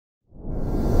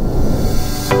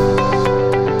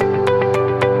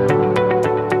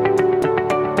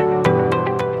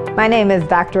My name is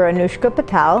Dr. Anushka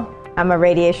Patel. I'm a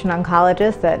radiation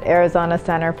oncologist at Arizona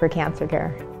Center for Cancer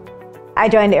Care. I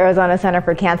joined Arizona Center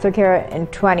for Cancer Care in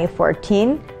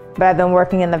 2014, but I've been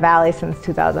working in the Valley since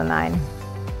 2009.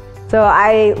 So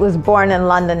I was born in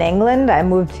London, England. I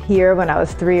moved here when I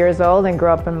was 3 years old and grew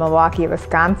up in Milwaukee,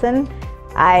 Wisconsin.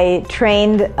 I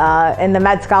trained in the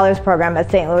Med Scholars Program at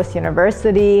St. Louis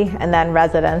University and then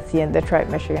residency in Detroit,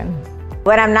 Michigan.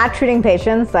 When I'm not treating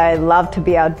patients, I love to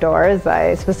be outdoors.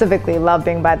 I specifically love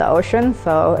being by the ocean,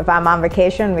 so if I'm on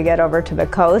vacation, we get over to the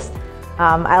coast.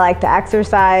 I like to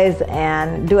exercise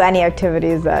and do any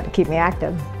activities that keep me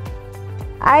active.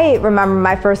 I remember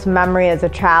my first memory as a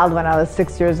child when I was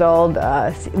 6 years old,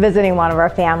 visiting one of our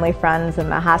family friends in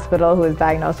the hospital who was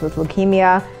diagnosed with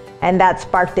leukemia. And that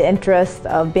sparked the interest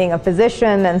of being a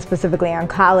physician and specifically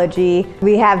oncology.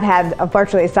 We have had,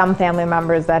 unfortunately, some family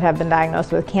members that have been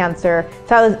diagnosed with cancer.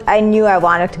 So I knew I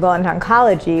wanted to go into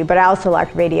oncology, but I also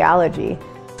liked radiology.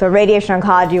 So radiation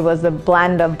oncology was a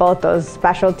blend of both those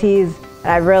specialties.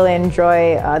 And I really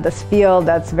enjoy this field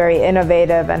that's very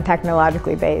innovative and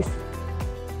technologically based.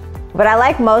 What I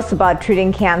like most about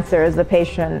treating cancer is the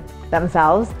patient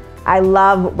themselves. I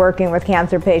love working with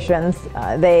cancer patients.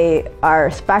 They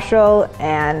are special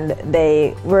and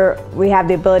we have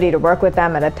the ability to work with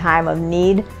them at a time of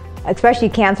need. Especially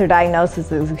cancer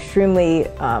diagnosis is extremely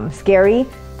scary,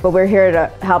 but we're here to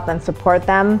help and support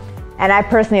them. And I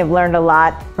personally have learned a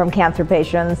lot from cancer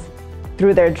patients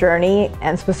through their journey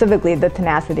and specifically the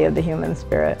tenacity of the human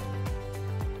spirit.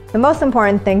 The most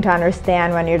important thing to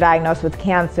understand when you're diagnosed with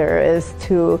cancer is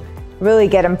to really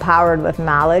get empowered with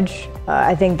knowledge.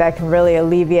 I think that can really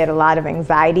alleviate a lot of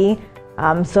anxiety.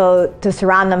 So to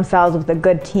surround themselves with a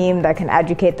good team that can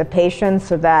educate the patients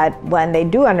so that when they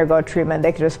do undergo treatment,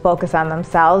 they can just focus on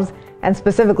themselves and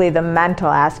specifically the mental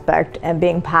aspect and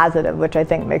being positive, which I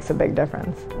think makes a big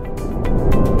difference.